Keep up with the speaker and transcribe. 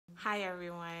Hi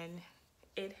everyone.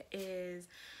 It is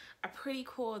a pretty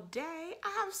cool day.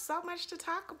 I have so much to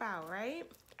talk about,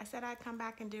 right? I said I'd come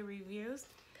back and do reviews.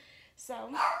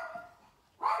 So,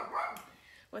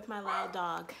 with my loud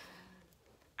dog.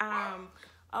 Oh,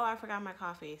 I forgot my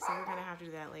coffee, so we're gonna have to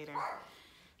do that later.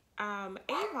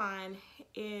 Avon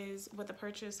is with the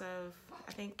purchase of,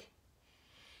 I think,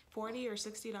 $40 or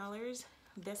 $60.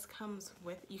 This comes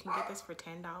with, you can get this for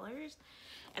 $10.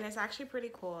 And it's actually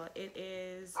pretty cool. It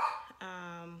is,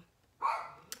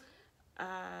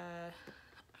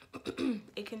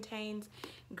 it contains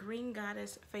Green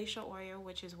Goddess facial oil,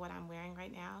 which is what I'm wearing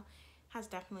right now.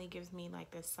 Definitely gives me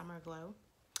like this summer glow.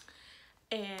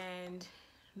 And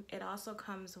it also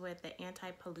comes with the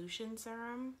anti-pollution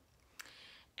serum.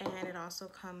 And it also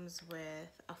comes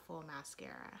with a full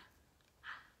mascara.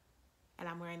 And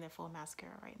I'm wearing the full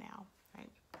mascara right now,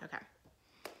 right? Okay.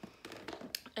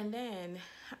 And then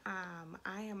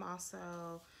I am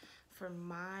also, for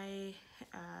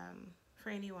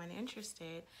anyone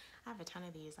interested, I have a ton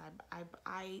of these.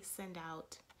 I send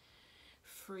out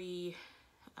free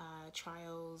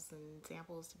trials and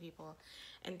samples to people.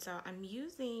 And so I'm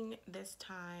using this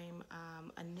time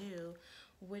a new,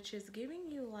 which is giving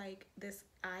you like this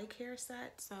eye care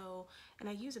set. So, and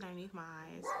I use it underneath my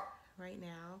eyes right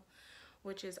now,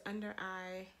 which is under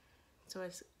eye. So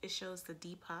it shows the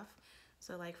deep puff.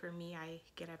 So like for me, I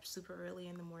get up super early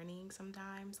in the morning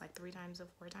sometimes, like 4 times a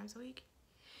week.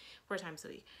 4 times a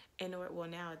week. And well,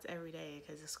 now it's every day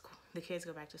because the kids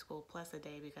go back to school plus a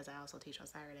day because I also teach on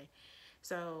Saturday.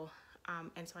 So,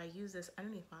 and so I use this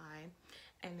underneath my eye,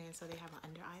 and then so they have an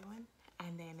under eye one,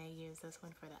 and then they use this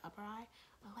one for the upper eye.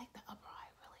 I like the upper eye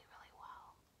really, really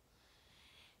well.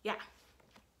 Yeah.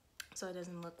 So it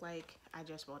doesn't look like I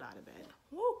just rolled out of bed.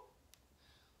 Woo!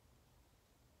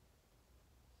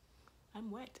 I'm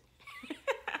wet.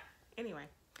 Anyway,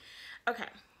 okay.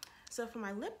 So for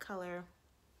my lip color,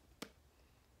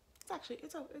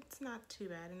 it's not too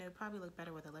bad, and it would probably look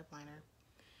better with a lip liner.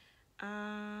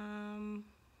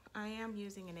 I am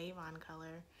using an Avon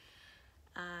color.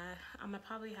 I'm gonna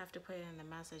probably have to put it in the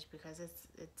message because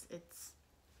it's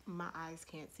my eyes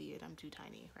can't see it. I'm too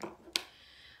tiny, right?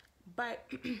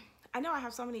 But I know I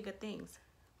have so many good things,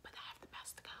 but I have the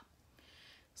best to come.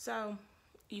 So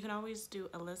you can always do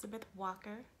Elizabeth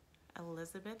Walker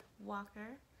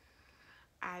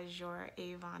as your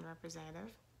Avon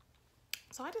representative.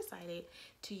 So I decided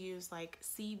to use like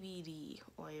CBD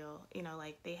oil. You know,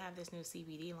 like they have this new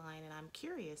CBD line, and I'm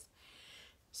curious.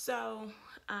 So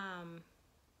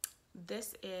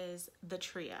this is the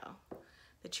trio.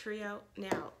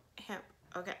 Now, hemp.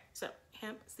 Okay, so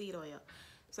hemp seed oil.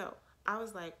 So I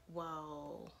was like,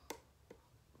 whoa,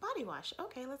 body wash.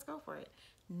 Okay, let's go for it.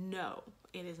 No,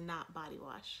 it is not body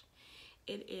wash.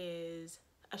 It is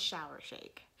a shower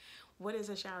shake. What is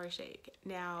a shower shake?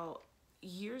 Now,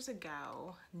 years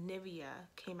ago, Nivea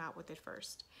came out with it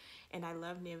first. And I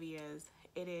love Nivea's.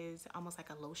 It is almost like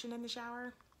a lotion in the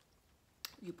shower.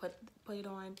 You put it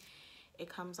on, it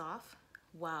comes off.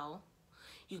 Well,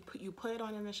 you put it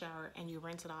on in the shower and you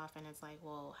rinse it off, and it's like,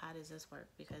 well, how does this work?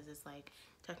 Because it's like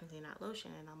technically not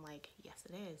lotion. And I'm like, yes,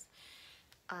 it is.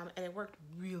 And it worked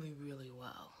really, really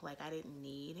well. Like I didn't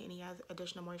need any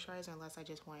additional moisturizer unless I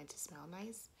just wanted to smell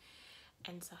nice.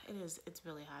 And so it's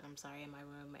really hot, I'm sorry, in my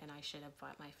room, and I should have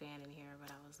brought my fan in here,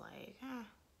 but I was like,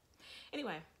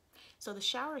 Anyway, so the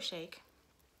shower shake,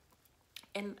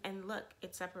 and look,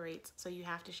 it separates, so you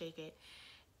have to shake it.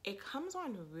 It comes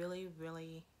on really,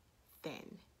 really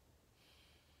thin,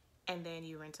 and then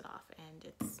you rinse it off, and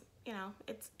it's, you know,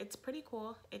 it's pretty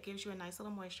cool. It gives you a nice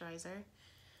little moisturizer.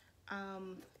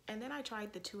 And then I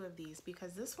tried the 2 of these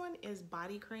because this one is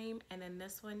body cream, and then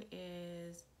this one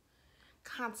is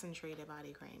concentrated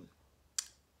body cream.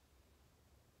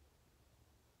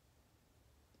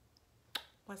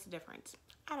 What's the difference?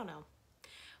 I don't know,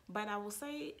 but I will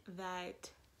say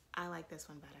that I like this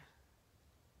one better.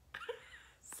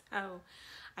 So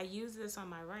I use this on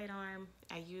my right arm,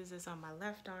 I use this on my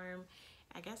left arm.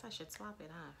 I guess I should swap it,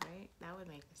 huh? Right? That would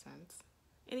make sense.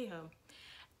 Anywho,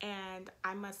 and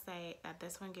I must say that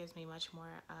this one gives me much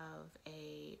more of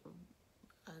a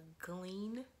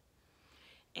clean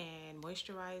and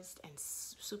moisturized and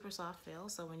super soft feel.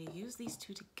 So when you use these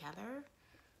 2 together,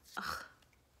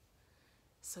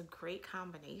 it's a great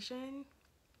combination,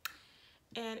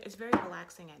 and it's very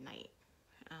relaxing at night.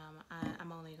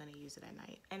 I'm only going to use it at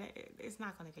night, and it's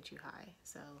not going to get you high.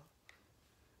 So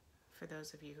for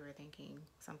those of you who are thinking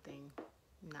something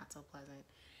not so pleasant.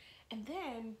 And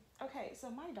then, okay, so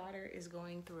my daughter is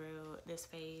going through this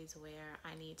phase where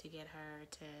I need to get her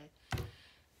to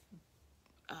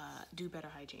do better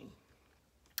hygiene.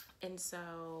 And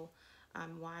so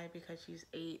Why? Because she's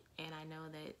 8 and I know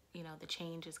that, you know, the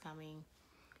change is coming.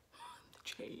 The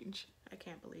change. I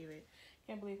can't believe it.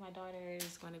 Can't believe my daughter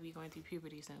is going to be going through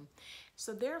puberty soon.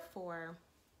 So therefore,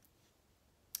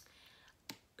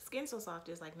 Skin So Soft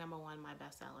is like #1 my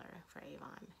bestseller for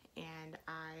Avon. And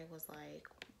I was like,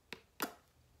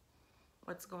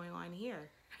 what's going on here?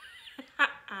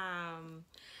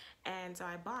 And so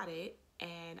I bought it,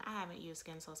 and I haven't used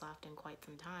Skin So Soft in quite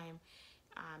some time.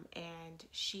 And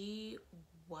she,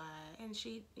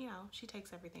 you know, she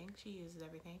takes everything. She uses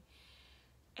everything.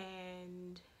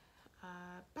 And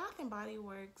Bath and Body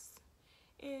Works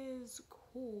is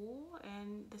cool,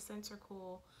 and the scents are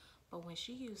cool. But when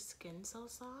she used Skin So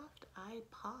Soft, I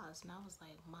paused, and I was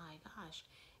like, my gosh,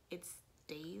 it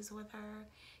stays with her,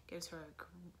 gives her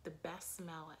the best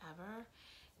smell ever.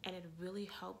 And it really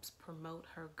helps promote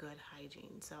her good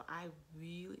hygiene. So I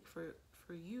really, for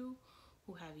you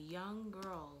who have young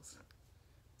girls,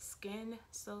 Skin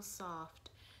So Soft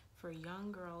for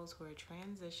young girls who are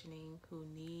transitioning, who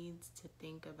needs to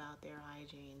think about their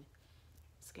hygiene.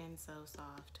 Skin So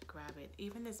Soft, grab it.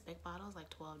 Even this big bottle is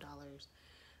like $12.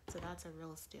 So that's a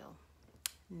real steal.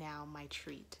 Now my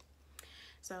treat.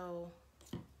 So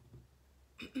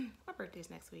my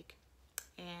birthday's next week.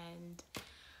 And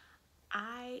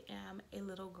I am a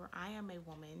little girl. I am a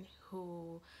woman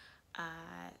who,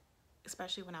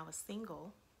 especially when I was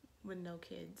single with no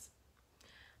kids,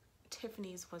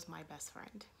 Tiffany's was my best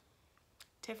friend.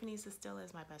 Tiffany's still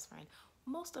is my best friend.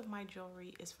 Most of my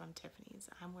jewelry is from Tiffany's.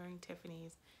 I'm wearing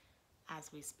Tiffany's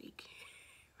as we speak,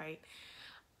 right?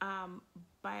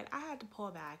 But I had to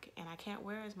pull back, and I can't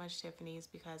wear as much Tiffany's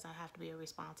because I have to be a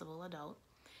responsible adult.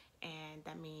 And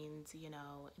that means, you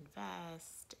know,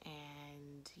 invest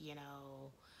and, you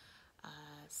know,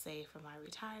 save for my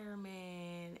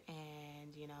retirement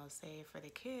and, you know, save for the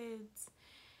kids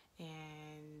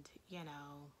and, you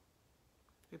know,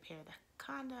 repair the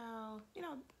condo, you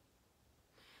know,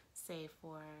 save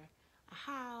for a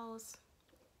house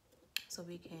so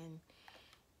we can,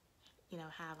 you know,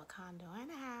 have a condo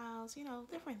and a house, you know,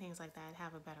 different things like that,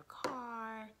 have a better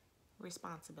car,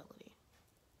 responsibility.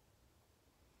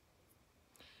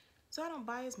 So I don't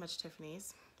buy as much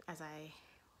Tiffany's as I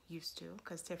used to,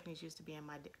 because Tiffany's used to be in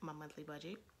my monthly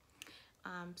budget.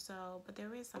 But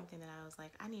there is something that I was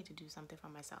like, I need to do something for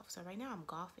myself. So right now I'm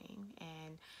golfing,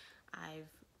 and I've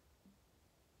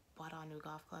bought all new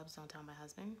golf clubs. Don't tell my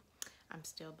husband. I'm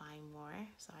still buying more,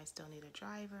 so I still need a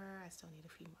driver. I still need a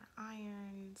few more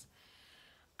irons.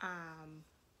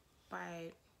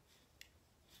 But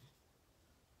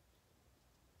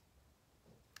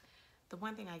the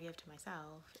one thing I give to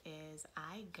myself is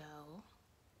I go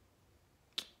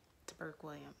to Burke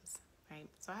Williams, right?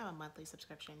 So I have a monthly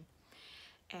subscription,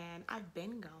 and I've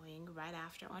been going right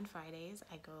after on Fridays.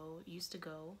 Used to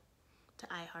go to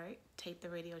iHeart, tape the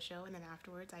radio show, and then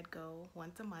afterwards I'd go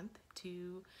once a month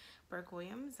to Burke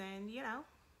Williams, and, you know,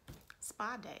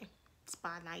 spa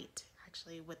night,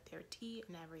 actually, with their tea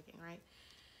and everything, right?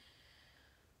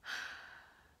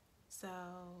 So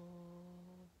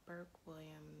Burke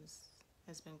Williams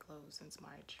has been closed since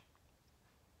March.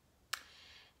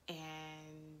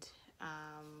 And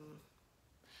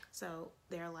so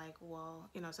they're like, well,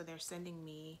 you know, so they're sending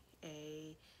me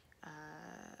a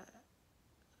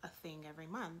thing every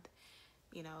month,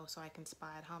 you know, so I can spa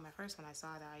at home. At first, when I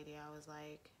saw the idea, I was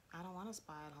like, I don't want to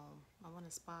spa at home. I want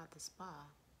to spa at the spa.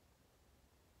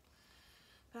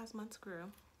 But as months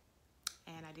grew,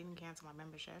 and I didn't cancel my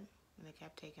membership, and they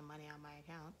kept taking money out of my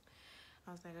account,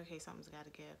 I was like, okay, something's got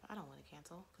to give. I don't want to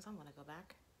cancel because I want to go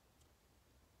back.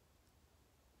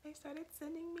 They started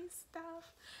sending me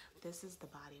stuff. This is the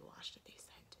body wash that they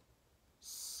sent.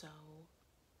 So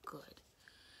good.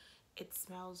 It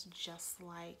smells just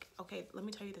like, okay, let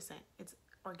me tell you the scent. It's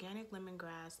organic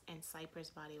lemongrass and cypress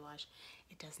body wash.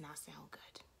 It does not sound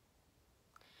good,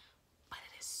 but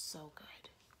it is so good.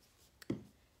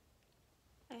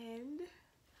 And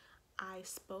I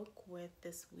spoke with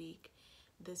this week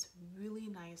this really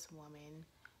nice woman,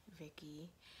 Vicky,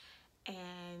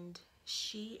 and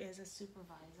she is a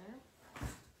supervisor.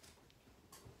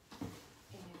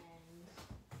 And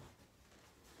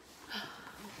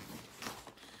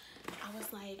I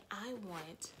was like,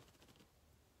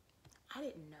 I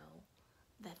didn't know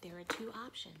that there are 2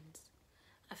 options,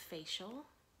 a facial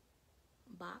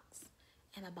box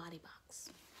and a body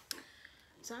box.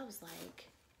 So I was like,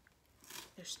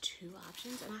 there's 2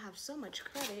 options, and I have so much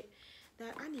credit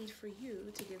that I need for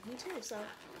you to give me 2. So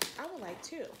I would like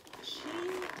 2.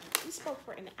 We spoke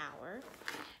for an hour,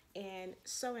 and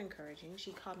so encouraging.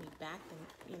 She called me back,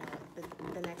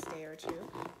 the next day or 2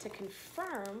 to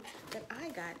confirm that I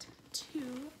got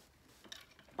 2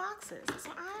 boxes.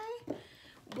 So I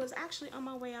was actually on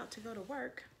my way out to go to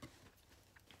work,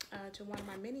 to one of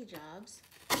my mini jobs.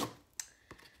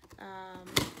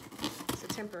 It's a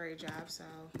temporary job, so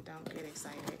don't get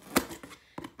excited.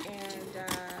 And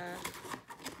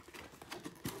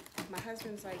my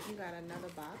husband's like, you got another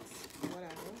box,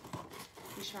 whatever.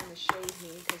 He's trying to shade me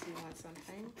because he wants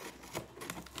something.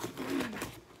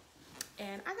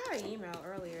 And I got an email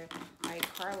earlier, like,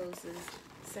 Carlos is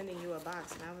sending you a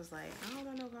box. And I was like, I don't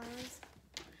want no Carlos.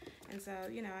 And so,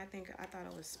 you know, I thought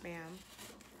it was spam.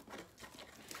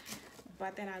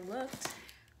 But then I looked,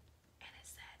 and it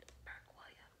said Burke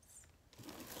Williams.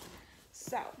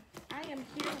 So, I am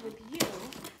here with you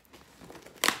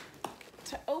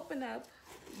to open up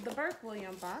the Burke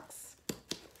Williams box.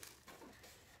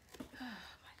 Oh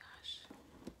my gosh,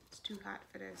 it's too hot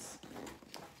for this.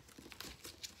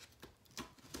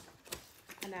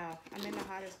 I know, I'm in the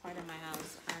hottest part of my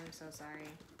house. I'm so sorry.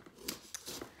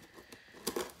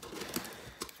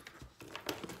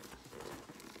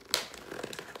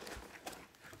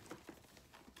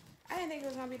 I didn't think it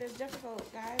was gonna be this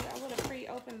difficult, guys. I would have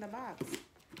pre-opened the box.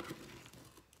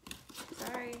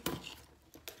 Sorry.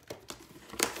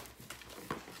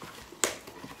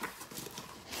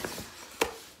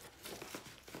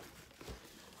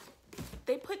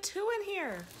 They put 2 in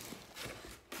here.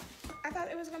 I thought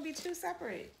it was gonna be 2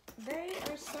 separate. They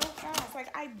are so fast.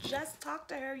 Like, I just talked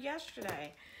to her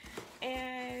yesterday,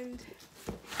 and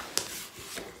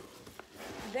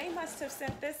they must have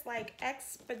sent this like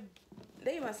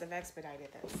they must have expedited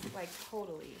this, like,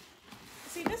 totally.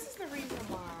 See, this is the reason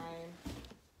why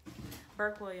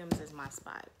Burke Williams is my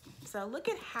spot. So look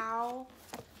at how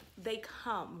they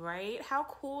come, right? How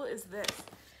cool is this?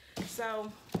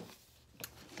 So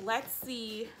let's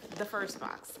see the first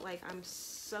box. Like, I'm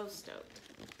so stoked.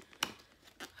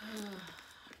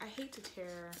 I hate to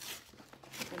tear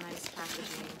the nice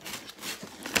packaging,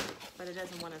 but it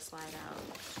doesn't want to slide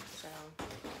out. So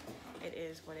it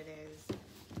is what it is.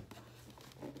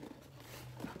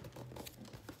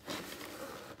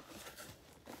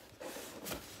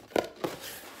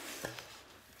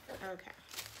 Okay.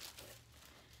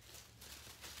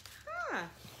 Huh.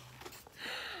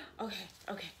 Okay.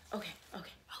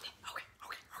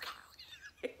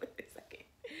 Wait a second.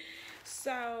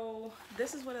 So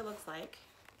this is what it looks like.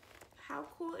 How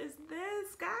cool is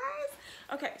this, guys?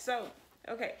 Okay, so,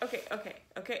 okay.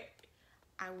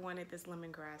 I wanted this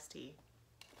lemongrass tea.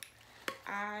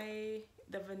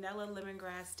 The vanilla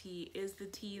lemongrass tea is the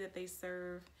tea that they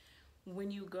serve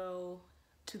when you go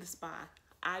to the spa.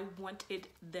 I wanted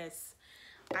this.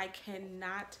 I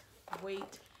cannot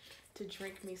wait to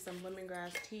drink me some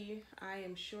lemongrass tea. I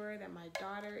am sure that my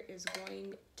daughter is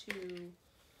going to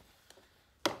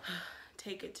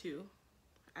take it too.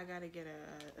 I gotta get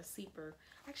a seeper.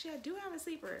 Actually, I do have a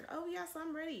seeper. Oh yes,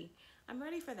 I'm ready. I'm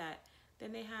ready for that.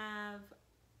 Then they have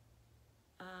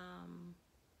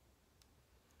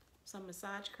some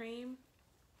massage cream.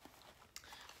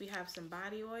 We have some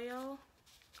body oil.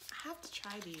 I have to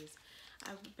try these.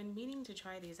 I've been meaning to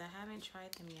try these. I haven't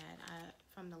tried them yet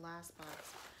from the last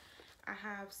box. I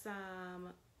have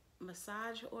some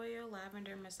massage oil,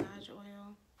 lavender massage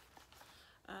oil.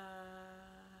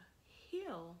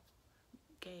 Heel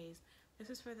gaze. This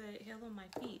is for the heel of my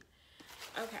feet.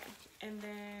 Okay, and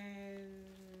then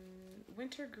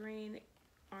wintergreen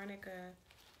arnica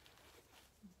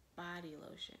body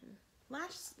lotion.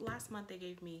 Last month they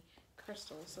gave me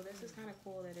crystals, so this is kind of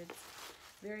cool that it's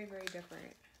very, very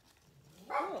different.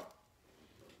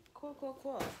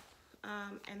 Cool.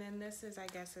 And then this is, I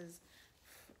guess, is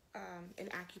an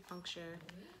acupuncture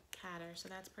catter, so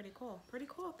that's pretty cool.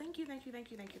 Thank you.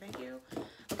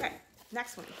 Okay,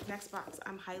 next one, next box.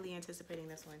 I'm highly anticipating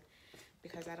this one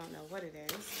because I don't know what it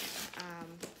is.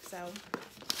 So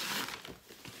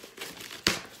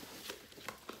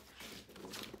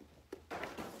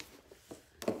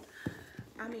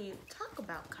I mean, talk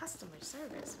about customer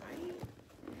service, right?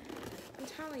 I'm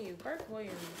telling you, Burke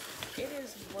Williams, it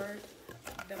is worth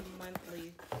the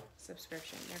monthly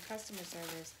subscription. Their customer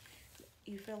service,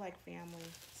 you feel like family,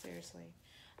 seriously.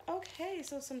 Okay,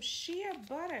 so some shea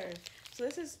butter. So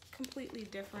this is completely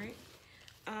different.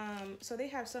 So they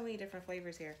have so many different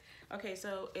flavors here. Okay,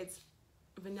 so it's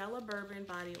vanilla bourbon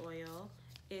body oil.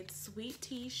 It's sweet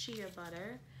tea shea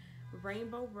butter,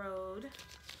 rainbow road.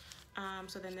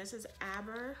 So then this is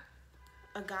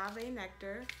agave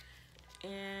nectar,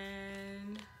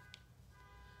 and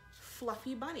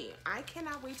fluffy bunny. I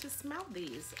cannot wait to smell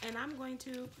these, and I'm going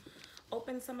to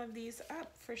open some of these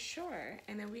up for sure.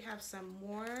 And then we have some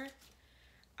more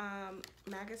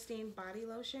Magazine body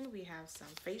lotion. We have some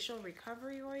facial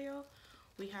recovery oil.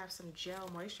 We have some gel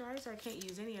moisturizer. I can't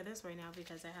use any of this right now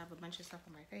because I have a bunch of stuff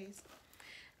on my face.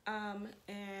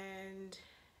 And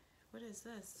what is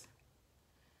this?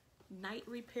 Night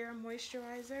Repair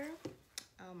Moisturizer.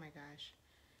 Oh my gosh.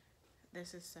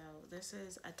 This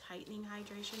is a tightening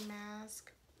hydration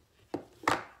mask.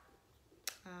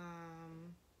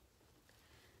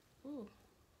 Ooh.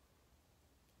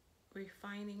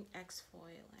 Refining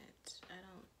exfoliant.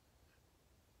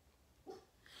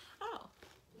 Oh.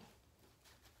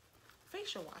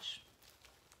 Facial wash.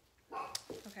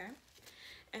 Okay.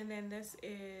 And then this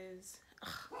is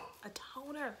a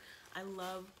toner. I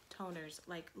love toners.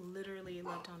 Like literally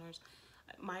love toners.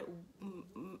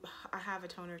 I have a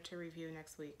toner to review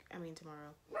next week. I mean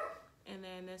tomorrow. And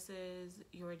then this is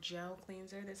your gel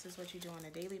cleanser. This is what you do on a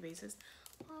daily basis.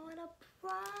 Oh, and a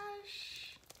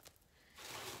brush.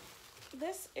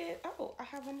 This is, oh, I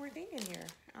have one more thing in here.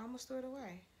 I almost threw it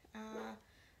away.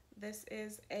 This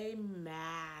is a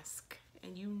mask.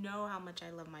 And you know how much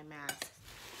I love my masks.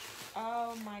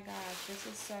 Oh my gosh, this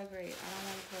is so great. I don't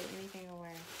want to throw anything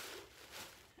away.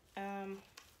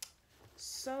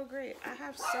 So great. I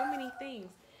have so many things.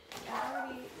 And I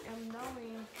already am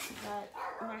knowing that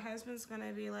my husband's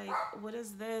gonna be like, what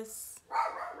is this?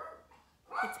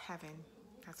 It's heaven.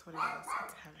 That's what it is.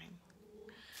 It's heaven.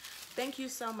 Thank you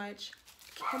so much.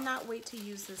 Cannot wait to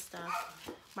use this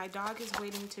stuff. My dog is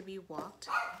waiting to be walked.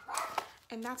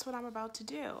 And that's what I'm about to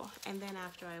do. And then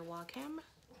after I walk him,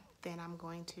 then I'm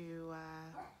going to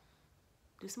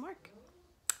do some work.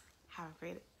 Have a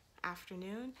great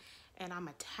afternoon. And I'm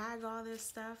going to tag all this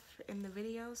stuff in the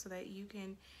video so that you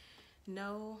can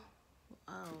know.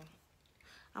 Oh,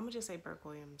 I'm going to just say Burke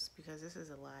Williams because this is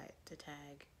a lot to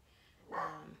tag.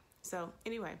 So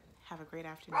anyway, have a great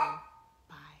afternoon.